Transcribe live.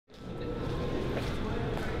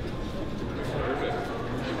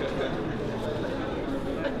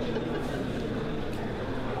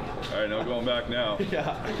right, no going back now.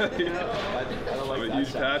 Yeah. I don't like a that huge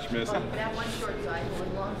side. patch missing. That one short side,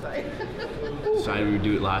 one long side. Decided we would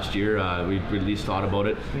do it last year. We at least thought about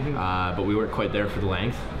it, but we weren't quite there for the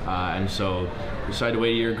length, and so we decided to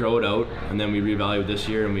wait a year, grow it out, and then we reevaluated this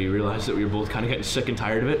year, and we realized that we were both kind of getting sick and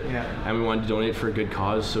tired of it, and we wanted to donate for a good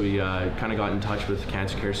cause. So we kind of got in touch with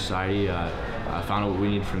Cancer Care Society, found out what we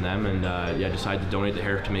needed from them, and decided to donate the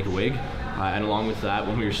hair to make a wig. And along with that,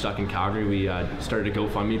 when we were stuck in Calgary, we started a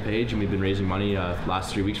GoFundMe page, and we've been raising money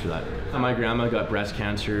last 3 weeks for that. My grandma got breast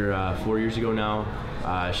cancer 4 years ago now.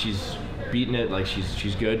 She's beaten it, like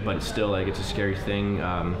she's good, but it's still like it's a scary thing.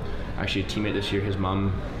 Actually, a teammate this year, his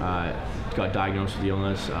mom got diagnosed with the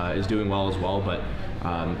illness, is doing well as well, but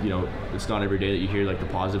you know, it's not every day that you hear like the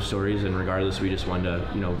positive stories, and regardless, we just wanted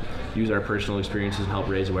to, you know, use our personal experiences and help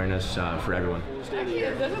raise awareness for everyone. Actually,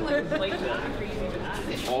 it doesn't look like that for you to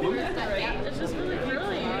add. All of them? Right? It's just really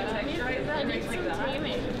curly. Texturize that and it's like that.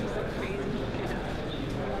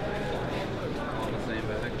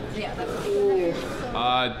 Yeah,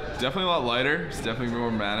 that's Definitely a lot lighter. It's definitely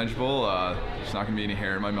more manageable. There's not gonna be any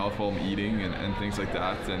hair in my mouth while I'm eating and things like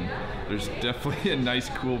that. And there's definitely a nice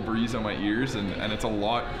cool breeze on my ears, and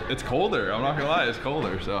it's colder. I'm not gonna lie, it's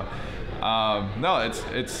colder. So no,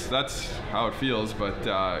 that's how it feels.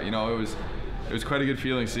 But you know, it was quite a good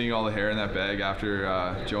feeling seeing all the hair in that bag after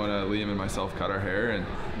Jonah, Liam, and myself cut our hair, and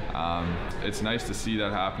it's nice to see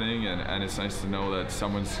that happening, and it's nice to know that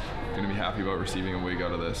someone's going to be happy about receiving a wig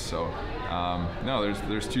out of this. So no,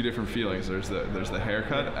 there's two different feelings. There's the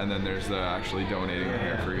haircut, and then there's the actually donating the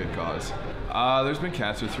hair for a good cause. There's been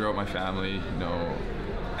cancer throughout my family. You know,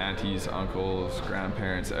 aunties, uncles,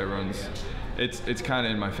 grandparents, everyone's. It's kind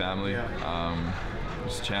of in my family.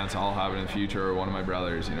 There's a chance I'll have it in the future, or one of my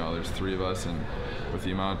brothers. You know, there's 3 of us, and with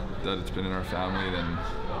the amount that it's been in our family, then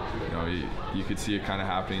you know you could see it kind of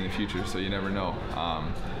happening in the future. So you never know.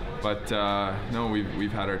 But no,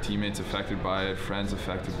 we've had our teammates affected by it, friends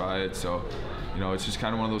affected by it. So you know, it's just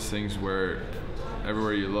kind of one of those things where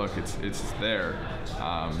everywhere you look, it's there.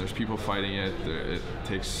 There's people fighting it. It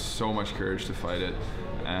takes so much courage to fight it,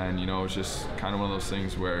 and you know, it's just kind of one of those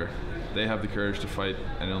things where they have the courage to fight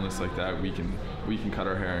an illness like that. We can cut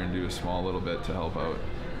our hair and do a small little bit to help out.